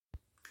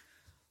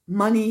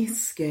Money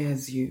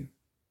scares you.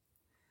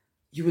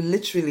 You are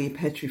literally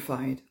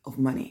petrified of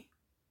money.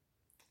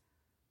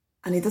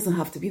 And it doesn't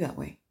have to be that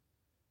way.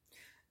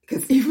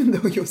 Because even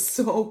though you're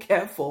so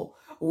careful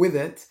with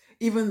it,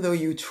 even though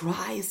you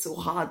try so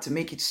hard to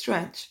make it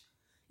stretch,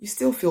 you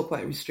still feel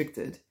quite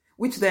restricted,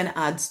 which then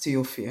adds to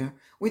your fear,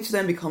 which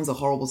then becomes a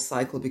horrible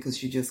cycle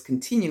because you just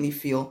continually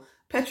feel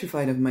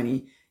petrified of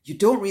money. You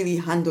don't really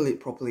handle it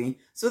properly,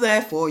 so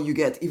therefore you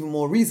get even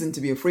more reason to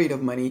be afraid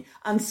of money,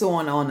 and so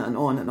on and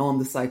on and on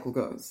the cycle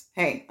goes.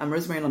 Hey, I'm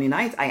Rosemary Lonnie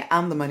Knight. I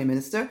am the Money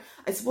Minister.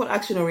 I support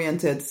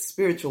action-oriented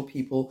spiritual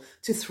people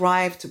to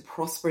thrive, to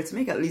prosper, to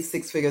make at least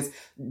six figures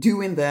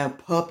doing their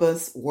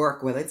purpose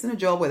work, whether it's in a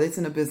job, whether it's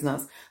in a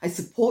business. I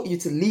support you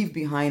to leave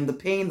behind the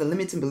pain, the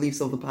limiting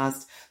beliefs of the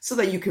past so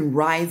that you can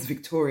rise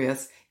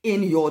victorious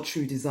in your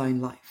true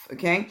design life,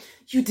 okay?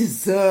 You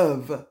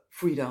deserve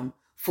freedom,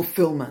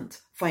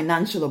 fulfillment,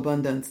 financial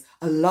abundance,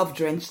 a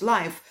love-drenched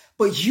life,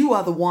 but you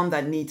are the one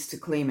that needs to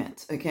claim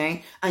it,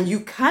 okay? And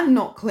you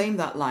cannot claim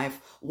that life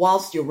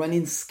whilst you're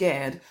running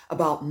scared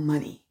about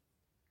money.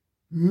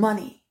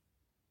 Money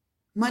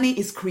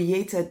is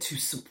created to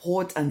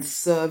support and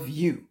serve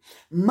you.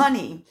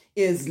 Money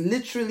is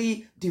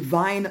literally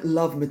divine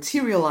love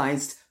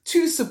materialized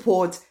to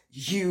support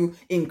you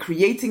in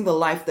creating the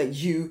life that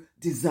you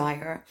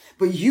desire.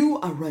 But you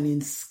are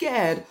running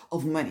scared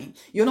of money.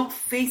 You're not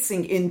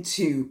facing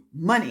into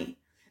money.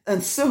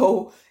 And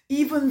so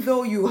even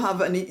though you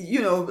have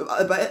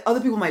other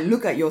people might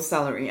look at your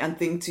salary and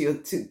think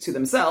to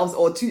themselves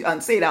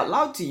and say it out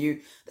loud to you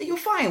that you're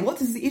fine.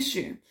 What is the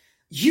issue?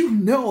 You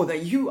know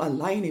that you are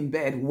lying in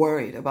bed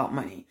worried about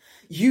money.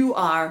 It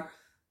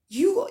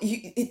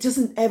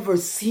doesn't ever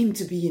seem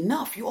to be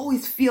enough. You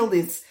always feel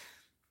this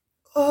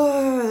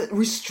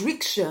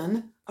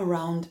restriction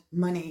around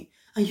money,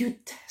 and you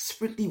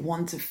desperately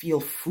want to feel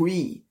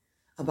free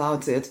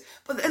about it.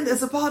 But then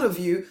there's a part of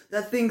you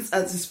that thinks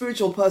as a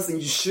spiritual person,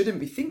 you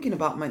shouldn't be thinking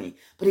about money.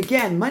 But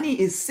again, money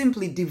is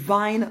simply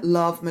divine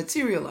love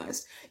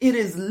materialized. It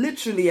is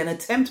literally an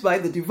attempt by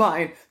the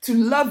divine to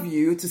love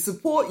you, to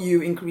support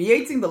you in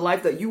creating the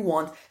life that you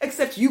want,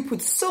 except you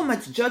put so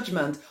much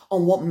judgment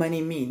on what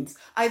money means.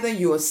 Either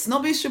you are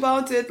snobbish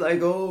about it,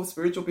 like, oh,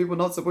 spiritual people are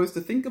not supposed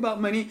to think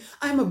about money.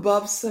 I'm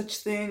above such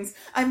things.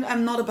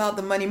 I'm not about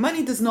the money.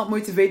 Money does not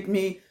motivate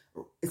me.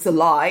 It's a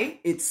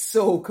lie. It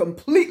so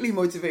completely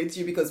motivates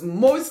you because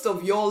most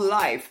of your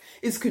life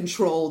is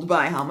controlled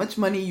by how much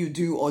money you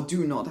do or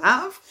do not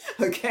have.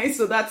 Okay,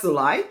 so that's a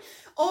lie.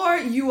 Or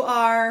you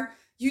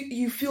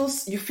feel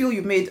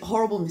you've made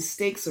horrible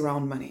mistakes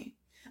around money.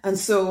 And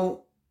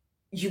so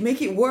you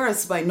make it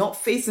worse by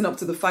not facing up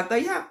to the fact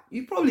that, yeah,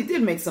 you probably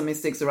did make some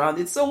mistakes around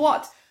it. So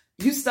what?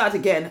 You start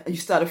again, you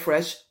start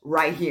afresh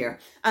right here.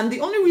 And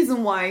the only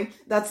reason why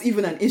that's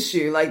even an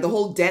issue, like the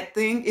whole debt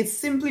thing, it's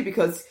simply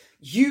because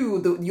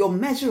your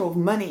measure of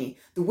money,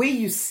 the way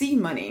you see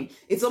money,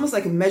 it's almost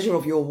like a measure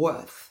of your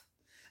worth.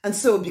 And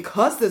so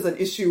because there's an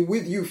issue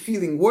with you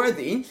feeling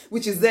worthy,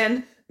 which is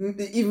then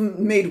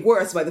even made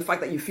worse by the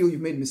fact that you feel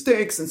you've made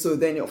mistakes, and so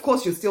then of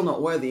course you're still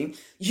not worthy,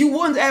 you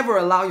won't ever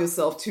allow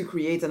yourself to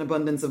create an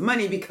abundance of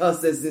money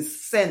because there's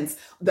this sense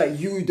that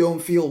you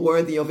don't feel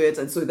worthy of it,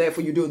 and so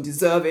therefore you don't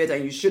deserve it,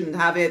 and you shouldn't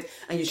have it,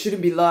 and you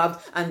shouldn't be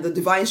loved, and the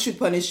divine should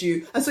punish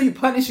you, and so you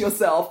punish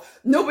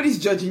yourself. Nobody's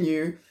judging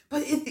you.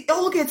 But it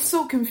all gets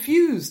so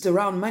confused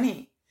around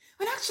money.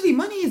 When actually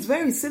money is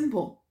very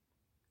simple.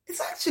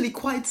 It's actually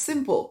quite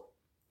simple.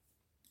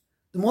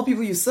 The more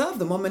people you serve,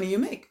 the more money you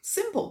make.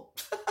 Simple.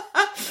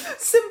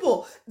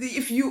 Simple.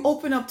 If you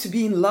open up to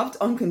being loved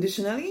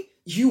unconditionally,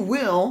 you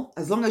will,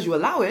 as long as you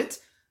allow it,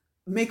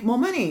 make more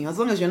money. As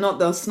long as you're not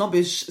the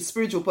snobbish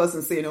spiritual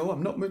person saying, oh,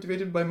 I'm not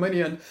motivated by money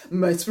and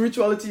my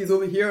spirituality is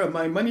over here and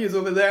my money is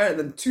over there and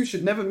the two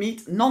should never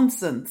meet.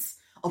 Nonsense.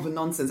 Of a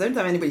nonsense. Every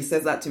time anybody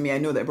says that to me, I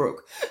know they're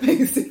broke.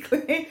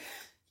 Basically,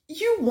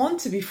 you want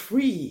to be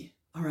free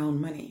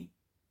around money.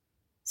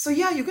 So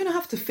yeah, you're going to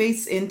have to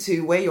face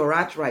into where you're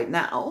at right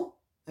now.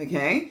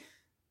 Okay.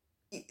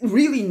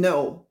 Really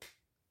know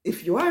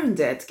if you are in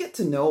debt, get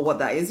to know what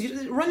that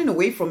is. Running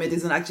away from it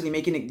isn't actually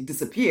making it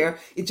disappear.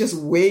 It just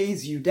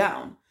weighs you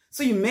down.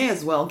 So you may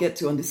as well get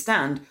to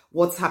understand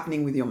what's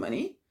happening with your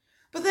money,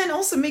 but then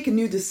also make a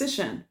new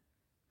decision.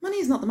 Money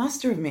is not the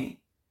master of me.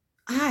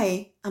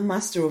 I am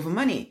master over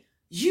money.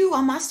 You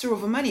are master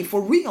over money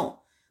for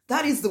real.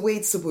 That is the way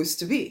it's supposed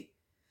to be.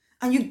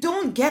 And you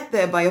don't get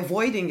there by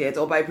avoiding it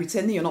or by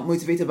pretending you're not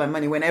motivated by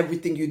money when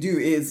everything you do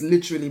is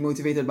literally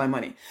motivated by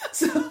money.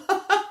 So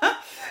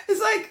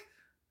it's like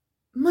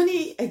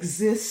money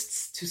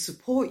exists to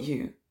support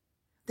you.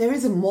 There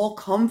is a more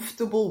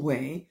comfortable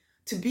way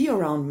to be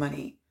around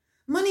money.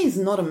 Money is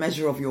not a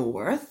measure of your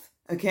worth.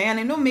 Okay, and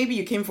I know maybe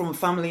you came from a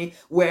family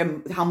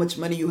where how much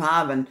money you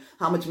have and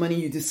how much money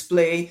you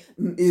display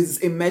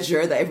is a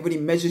measure that everybody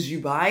measures you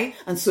by.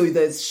 And so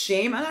there's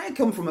shame. And I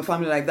come from a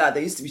family like that.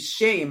 There used to be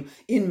shame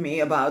in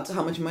me about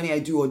how much money I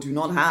do or do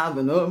not have.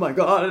 And oh my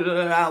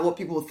God, what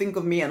people will think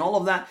of me and all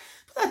of that.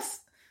 But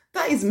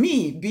that is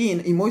me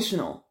being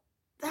emotional.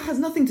 That has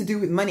nothing to do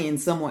with money in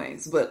some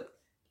ways. But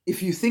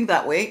If you think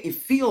that way, it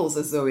feels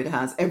as though it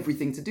has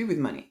everything to do with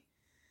money.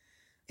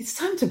 It's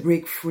time to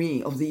break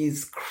free of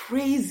these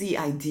crazy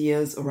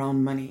ideas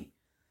around money.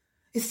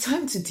 It's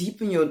time to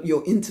deepen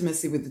your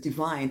intimacy with the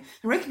divine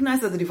and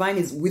recognize that the divine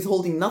is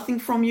withholding nothing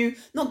from you,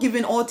 not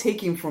giving or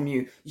taking from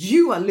you.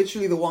 You are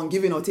literally the one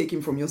giving or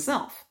taking from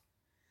yourself.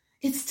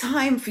 It's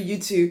time for you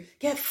to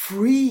get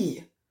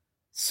free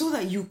so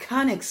that you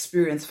can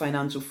experience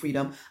financial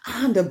freedom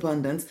and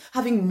abundance,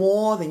 having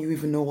more than you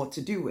even know what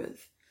to do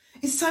with.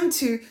 It's time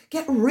to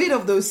get rid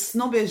of those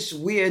snobbish,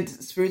 weird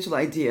spiritual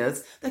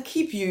ideas that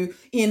keep you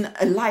in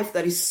a life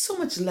that is so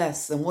much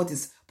less than what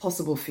is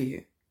possible for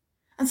you.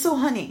 And so,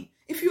 honey,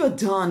 if you are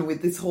done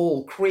with this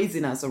whole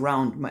craziness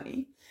around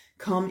money,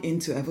 come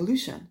into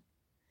evolution.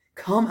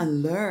 Come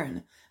and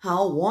learn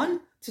how,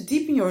 one, to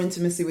deepen your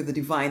intimacy with the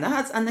divine.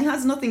 And it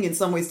has nothing in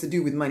some ways to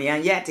do with money,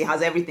 and yet it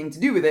has everything to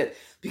do with it,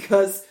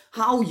 because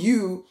how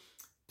you're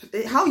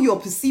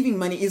perceiving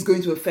money is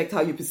going to affect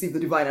how you perceive the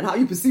divine, and how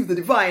you perceive the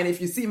divine, if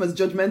you see him as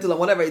judgmental and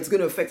whatever, it's going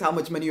to affect how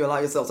much money you allow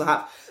yourself to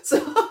have.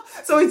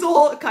 So it's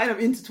all kind of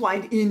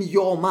intertwined in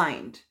your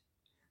mind.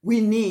 We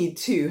need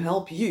to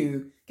help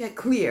you get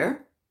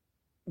clear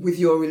with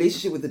your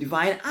relationship with the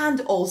divine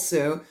and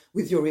also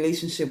with your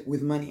relationship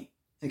with money.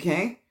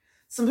 Okay?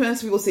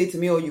 Sometimes people say to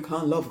me, oh, you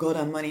can't love God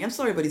and money. I'm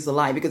sorry, but it's a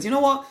lie, because you know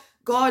what?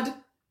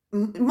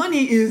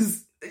 Money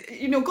is,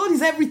 God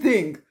is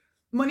everything.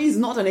 Money is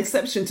not an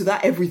exception to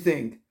that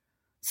everything.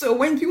 So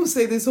when people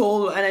say this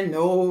whole, and I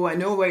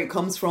know where it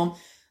comes from,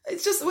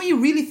 it's just when you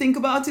really think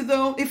about it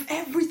though, if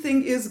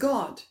everything is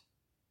God,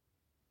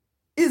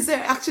 is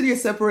there actually a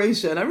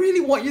separation? I really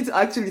want you to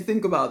actually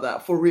think about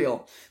that for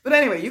real. But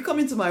anyway, you come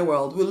into my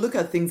world, we'll look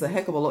at things a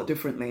heck of a lot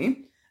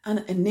differently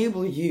and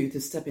enable you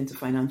to step into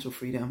financial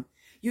freedom.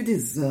 You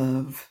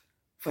deserve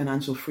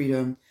financial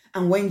freedom.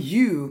 And when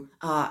you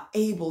are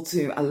able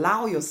to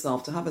allow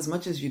yourself to have as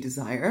much as you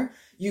desire,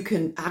 you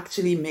can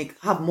actually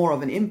have more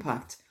of an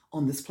impact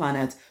on this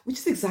planet, which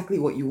is exactly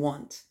what you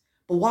want.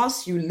 But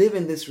whilst you live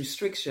in this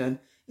restriction,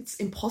 it's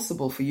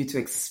impossible for you to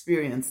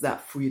experience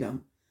that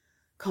freedom.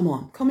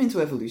 Come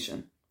into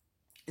evolution.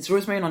 It's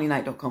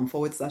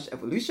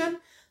rosemarynonnyknight.com/evolution.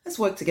 Let's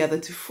work together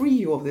to free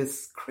you of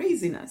this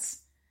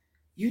craziness.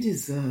 You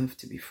deserve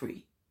to be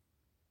free.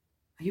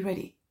 Are you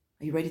ready?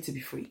 Are you ready to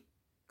be free?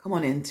 Come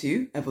on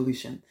into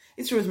evolution.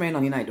 It's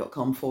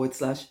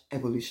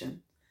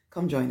rosemarynonnyknight.com/evolution.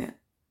 Come join it.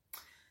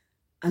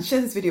 And share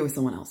this video with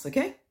someone else,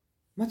 okay?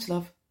 Much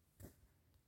love.